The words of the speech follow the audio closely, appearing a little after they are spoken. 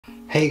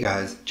Hey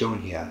guys,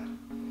 John here.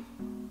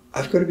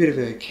 I've got a bit of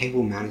a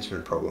cable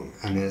management problem,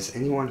 and as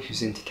anyone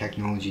who's into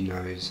technology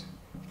knows,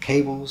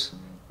 cables,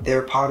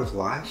 they're a part of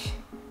life,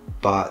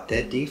 but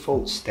their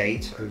default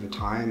state over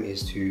time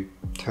is to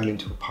turn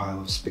into a pile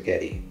of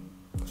spaghetti.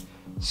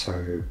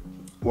 So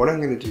what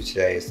I'm going to do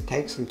today is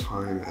take some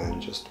time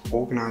and just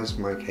organize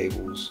my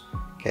cables,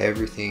 get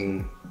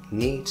everything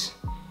neat,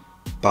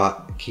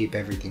 but keep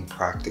everything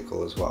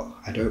practical as well.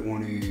 I don't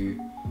want to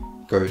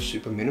go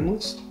super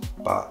minimalist,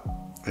 but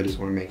I just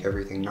want to make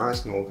everything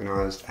nice and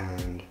organized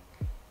and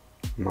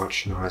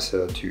much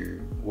nicer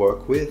to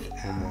work with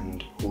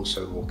and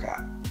also look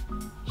at.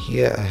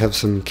 Here I have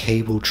some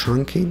cable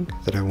trunking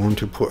that I want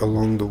to put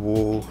along the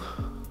wall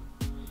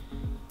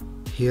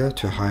here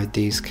to hide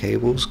these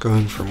cables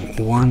going from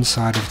one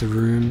side of the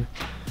room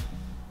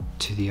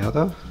to the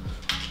other.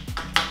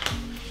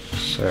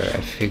 So I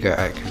figure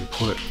I can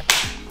put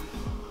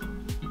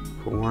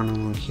one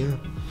along here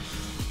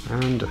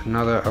and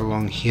another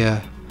along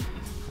here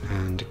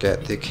and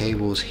get the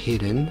cables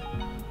hidden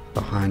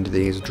behind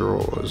these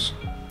drawers.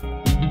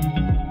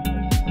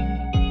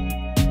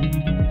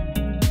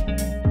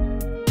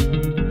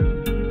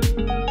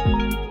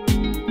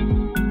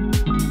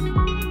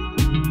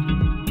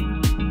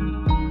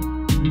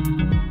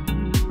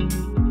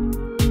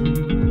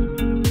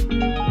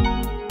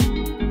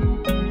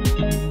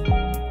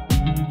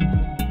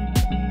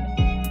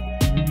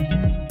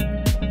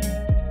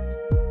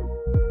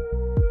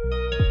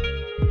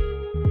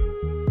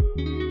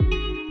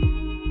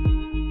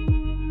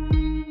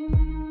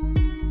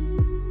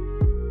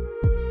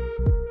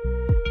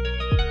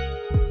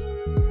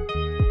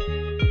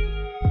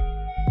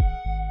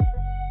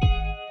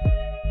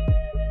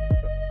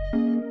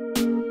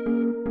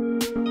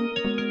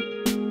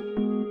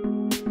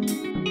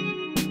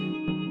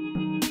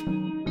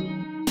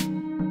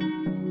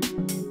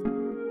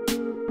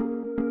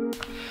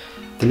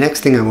 The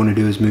next thing I want to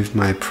do is move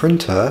my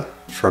printer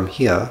from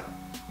here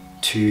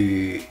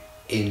to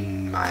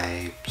in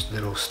my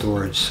little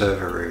storage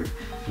server room.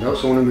 And I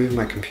also want to move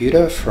my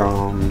computer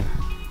from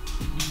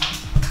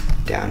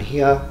down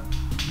here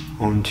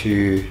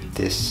onto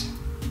these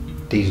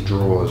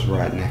drawers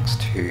right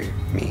next to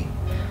me.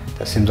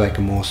 That seems like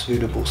a more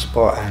suitable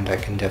spot, and I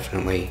can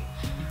definitely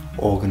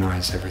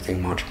organize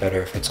everything much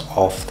better if it's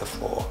off the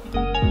floor.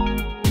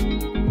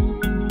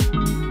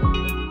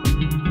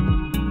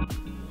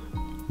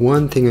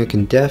 One thing I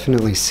can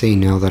definitely see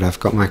now that I've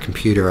got my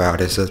computer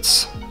out is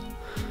it's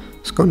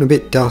gotten a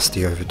bit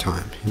dusty over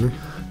time, you know?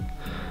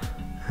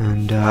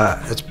 And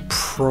it's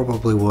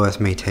probably worth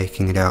me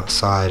taking it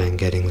outside and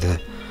getting the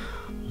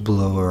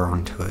blower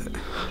onto it.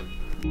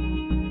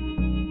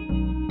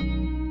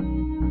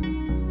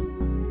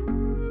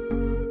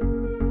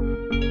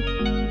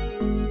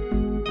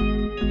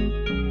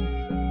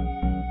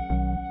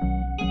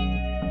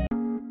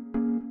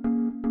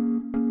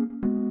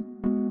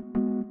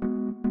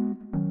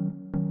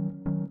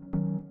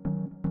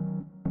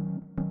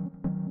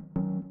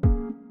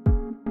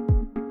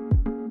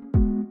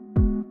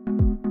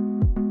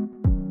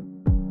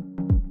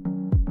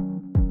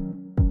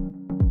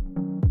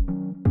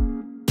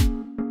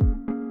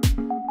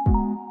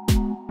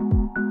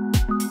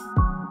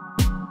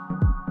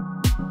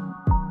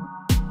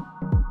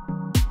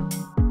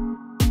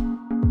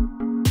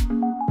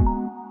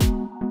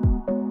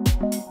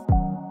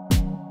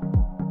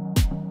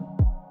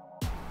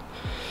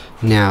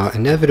 Now,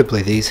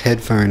 inevitably these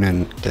headphone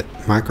and the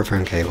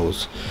microphone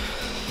cables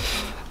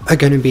are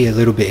going to be a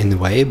little bit in the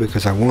way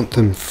because I want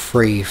them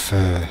free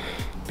for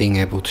being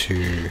able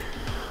to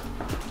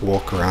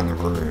walk around the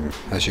room.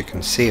 As you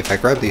can see, if I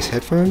grab these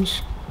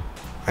headphones,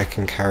 I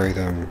can carry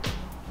them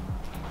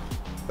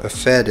a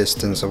fair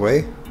distance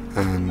away,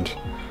 and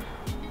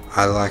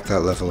I like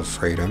that level of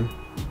freedom.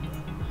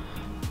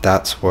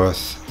 That's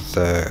worth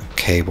the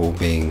cable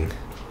being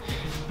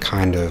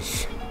kind of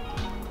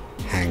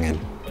hanging.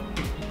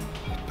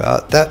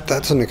 But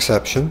that's an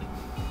exception,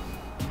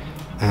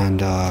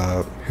 and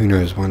who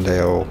knows, one day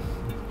I'll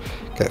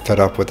get fed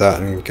up with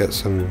that and get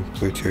some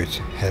Bluetooth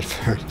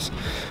headphones.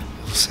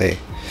 We'll see.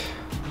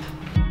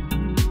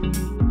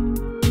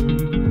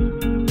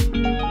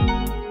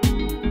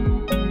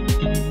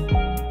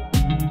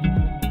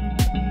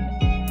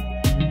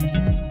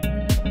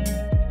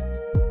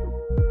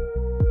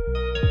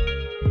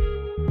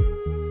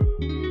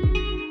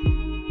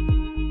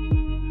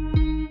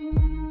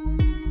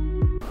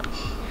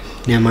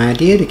 Now, my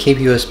idea to keep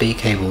USB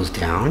cables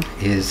down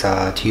is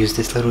to use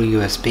this little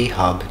USB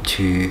hub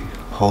to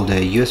hold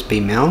a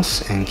USB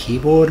mouse and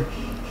keyboard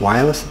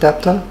wireless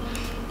adapter.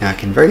 Now I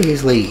can very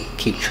easily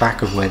keep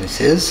track of where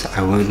this is,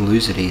 I won't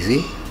lose it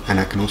easy,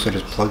 and I can also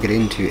just plug it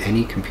into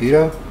any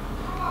computer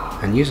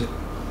and use it.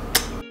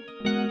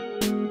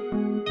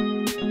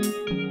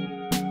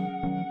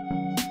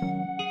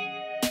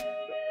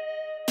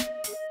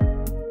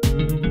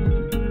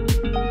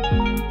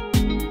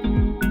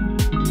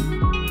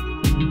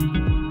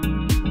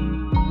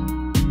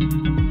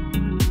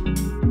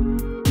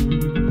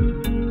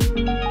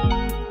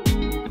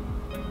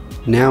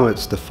 Now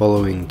it's the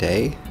following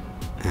day,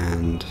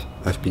 and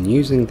and I've been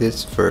using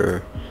this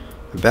for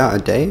about a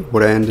day.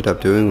 What I ended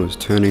up doing was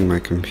turning my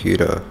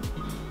computer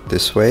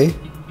this way,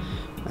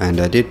 and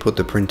I did put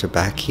the printer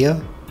back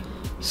here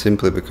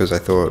simply because I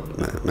thought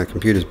my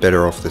computer's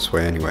better off this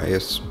way anyway.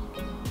 It's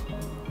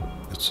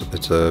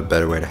a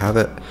better way to have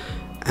it,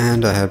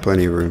 and I had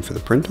plenty of room for the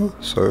printer,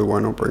 so why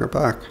not bring it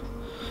back?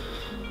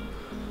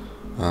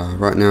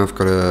 Right now I've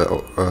got a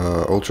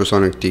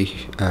ultrasonic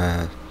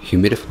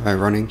humidifier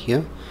running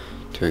here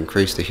to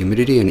increase the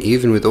humidity, and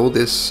even with all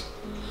this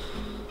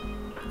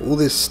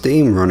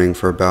steam running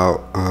for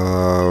about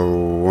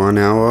 1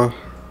 hour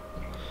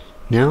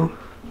now,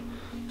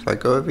 if I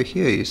go over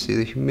here you see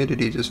the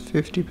humidity just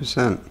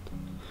 50%.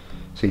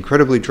 It's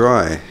incredibly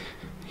dry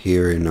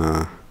here in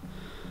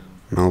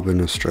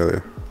Melbourne,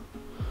 Australia.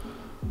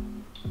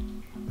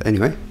 But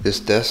anyway, this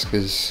desk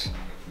is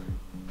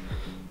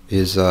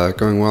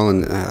going well,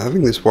 and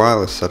having this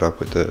wireless setup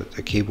with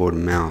the keyboard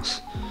and mouse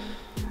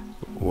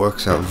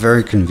works out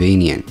very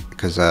convenient,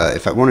 because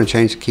if I want to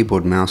change the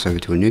keyboard and mouse over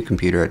to a new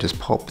computer, I just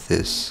pop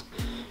this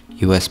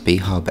USB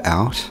hub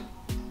out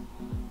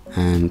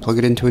and plug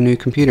it into a new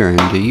computer, and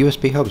the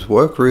USB hubs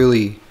work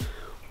really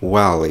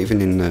well, even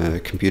in the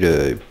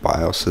computer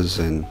BIOSes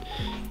and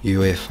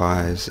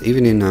UEFIs.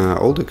 Even in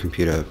older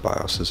computer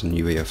BIOSes and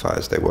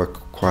UEFIs, they work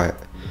quite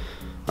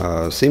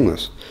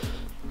seamless.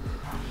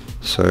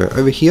 So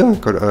over here I've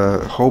got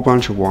a whole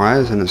bunch of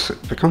wires, and it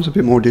becomes a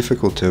bit more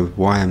difficult to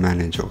wire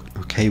manage or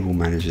cable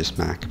manage this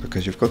Mac,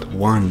 because you've got the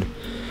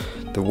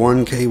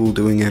one cable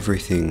doing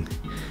everything.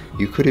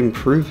 You could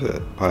improve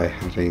it by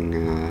having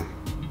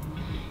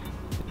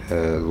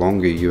a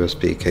longer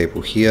USB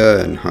cable here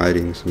and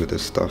hiding some of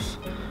this stuff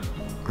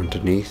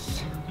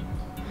underneath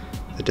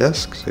the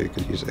desk, so you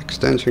could use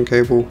extension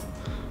cable,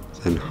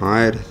 then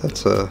hide.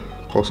 That's a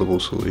possible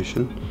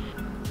solution.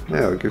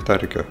 Yeah, I'll give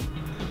that a go.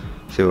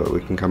 See what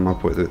we can come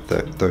up with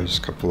those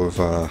couple of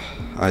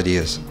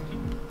ideas.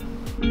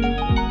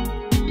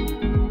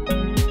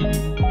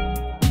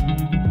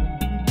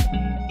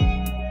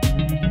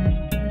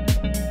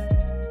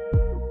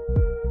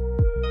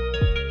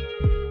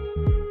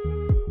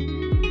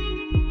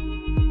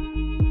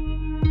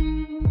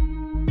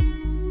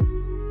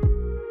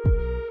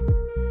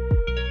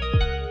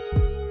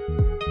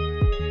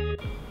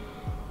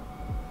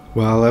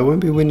 Well, I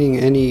won't be winning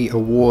any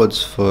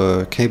awards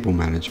for cable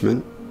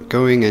management.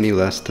 Going any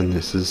less than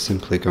this is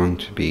simply going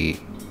to be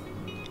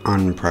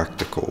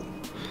unpractical.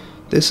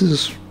 This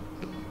is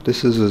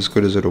as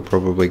good as it'll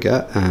probably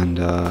get, and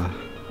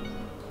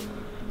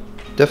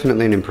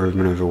definitely an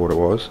improvement over what it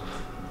was.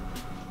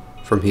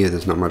 From here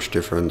there's not much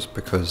difference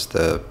because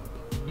they're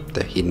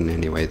hidden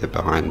anyway, they're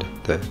behind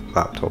the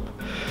laptop.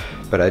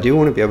 But I do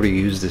want to be able to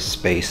use this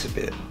space a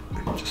bit,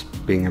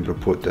 just being able to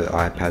put the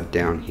iPad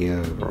down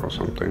here or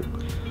something.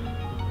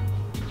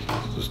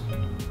 Just,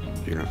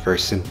 you know, very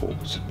simple.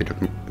 It's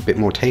a bit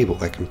more table.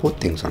 I can put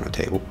things on a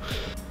table.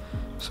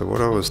 So what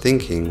I was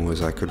thinking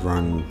was I could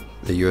run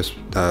this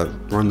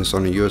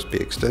on a USB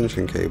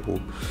extension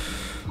cable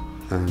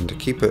and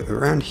keep it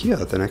around here.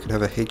 Then I could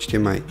have a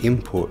HDMI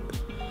input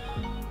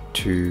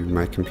to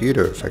my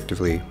computer,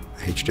 effectively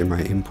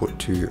HDMI input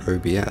to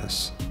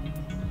OBS.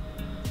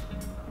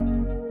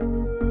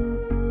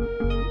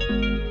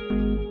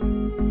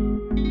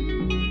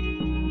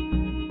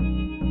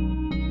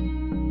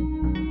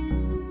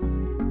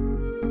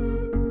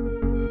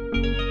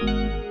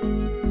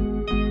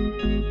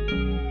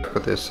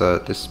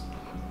 But this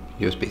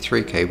USB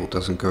 3 cable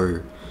doesn't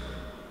go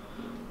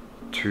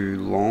too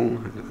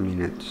long. I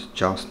mean, it's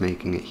just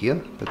making it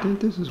here, but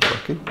this is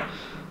working.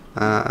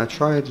 I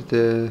tried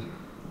the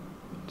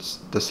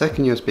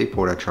second USB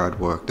port I tried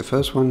worked. The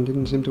first one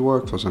didn't seem to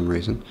work for some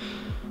reason.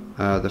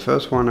 The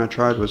first one I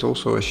tried was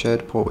also a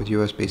shared port with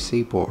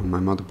USB-C port on my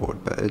motherboard,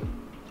 but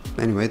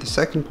anyway, the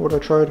second port I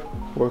tried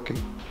working.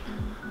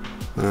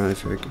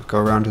 If I go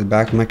around to the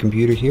back of my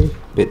computer here,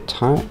 a bit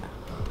tight.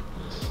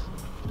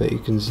 But you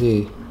can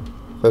see,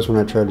 first one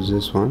I tried was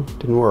this one,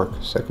 didn't work.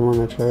 Second one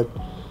I tried,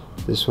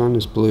 this one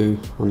is blue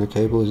on the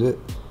cable, is it?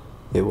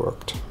 It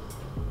worked.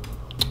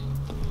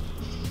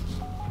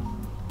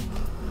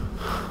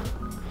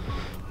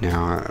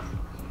 Now,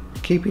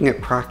 keeping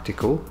it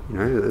practical, you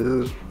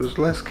know, there's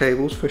less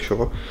cables for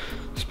sure,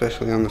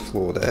 especially on the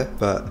floor there,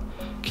 but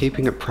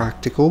keeping it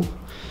practical,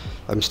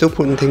 I'm still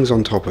putting things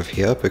on top of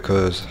here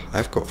because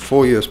I've got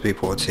 4 USB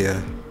ports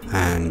here,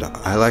 and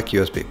I like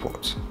USB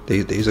ports.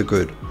 These are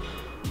good.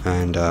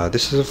 And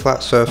this is a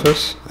flat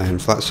surface, and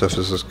flat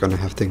surfaces are going to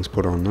have things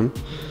put on them.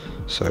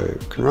 So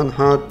can run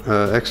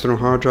the external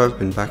hard drive.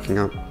 Been backing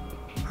up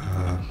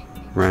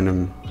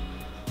random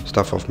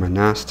stuff off my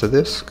NAS to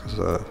this because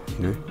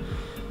you know,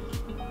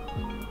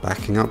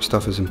 backing up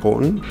stuff is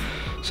important.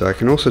 So I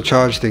can also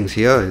charge things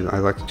here. I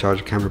like to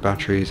charge camera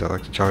batteries. I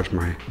like to charge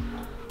my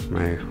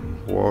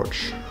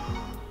watch,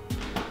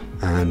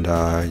 and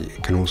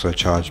you can also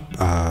charge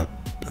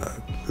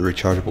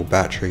rechargeable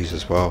batteries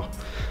as well.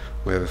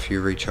 We have a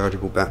few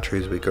rechargeable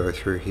batteries we go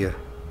through here,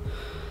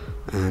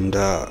 and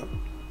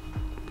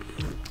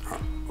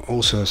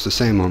also it's the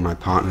same on my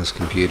partner's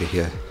computer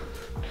here.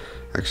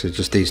 Actually,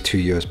 just these two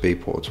USB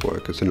ports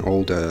work. It's an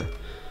older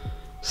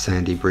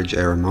Sandy Bridge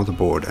era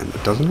motherboard, and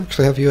it doesn't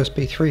actually have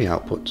USB 3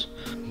 outputs.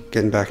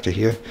 Getting back to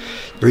here,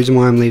 the reason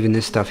why I'm leaving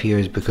this stuff here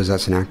is because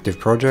that's an active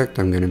project.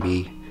 I'm going to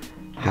be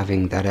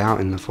having that out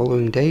in the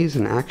following days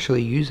and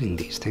actually using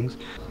these things.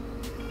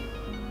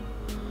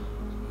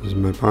 This is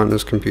my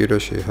partner's computer.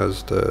 She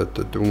has the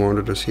dual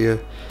monitors here.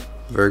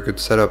 Very good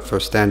setup for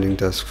a standing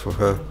desk for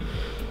her.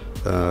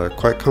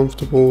 Quite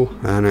comfortable,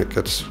 and it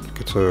gets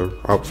her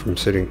up from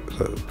sitting,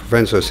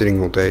 prevents her sitting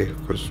all day,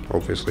 because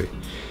obviously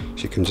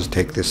she can just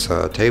take this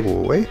table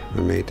away.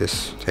 I made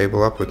this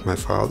table up with my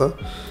father.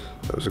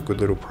 That was a good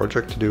little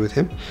project to do with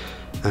him,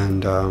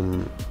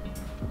 and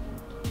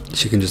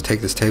she can just take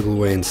this table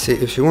away and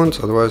sit if she wants.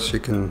 Otherwise she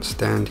can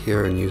stand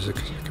here and use the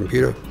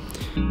computer.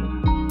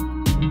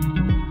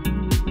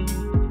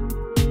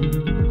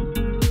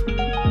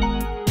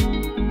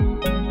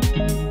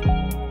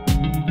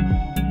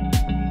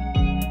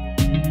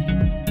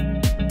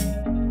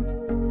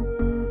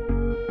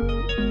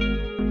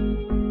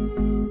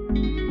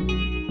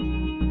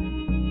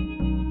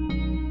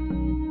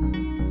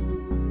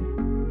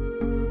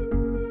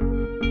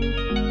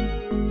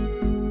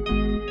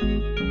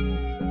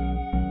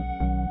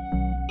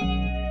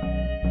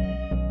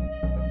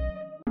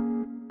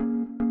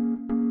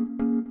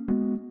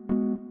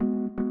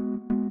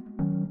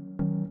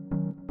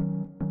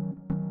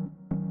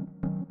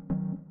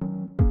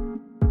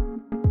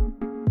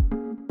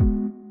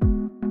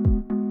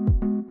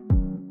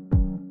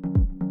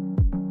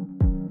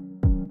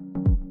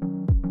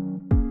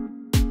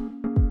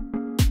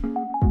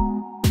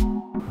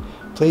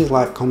 Please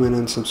like, comment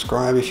and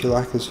subscribe if you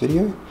like this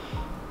video.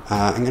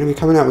 I'm going to be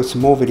coming out with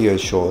some more videos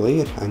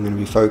shortly. I'm going to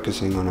be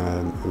focusing on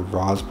a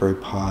Raspberry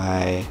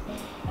Pi,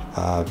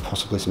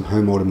 possibly some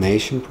home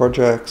automation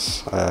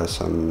projects,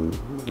 some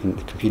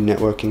computer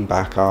networking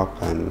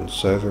backup and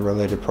server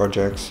related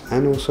projects,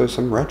 and also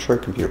some retro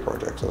computer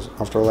projects.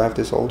 After all, I have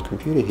this old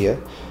computer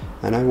here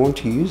and I want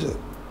to use it.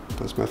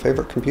 That's my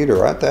favorite computer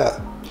right there.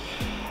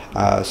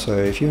 So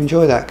if you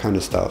enjoy that kind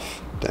of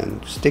stuff,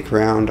 then stick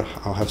around.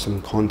 I'll have some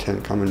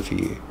content coming for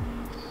you.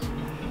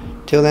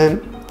 Till then,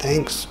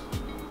 thanks.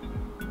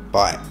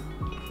 Bye.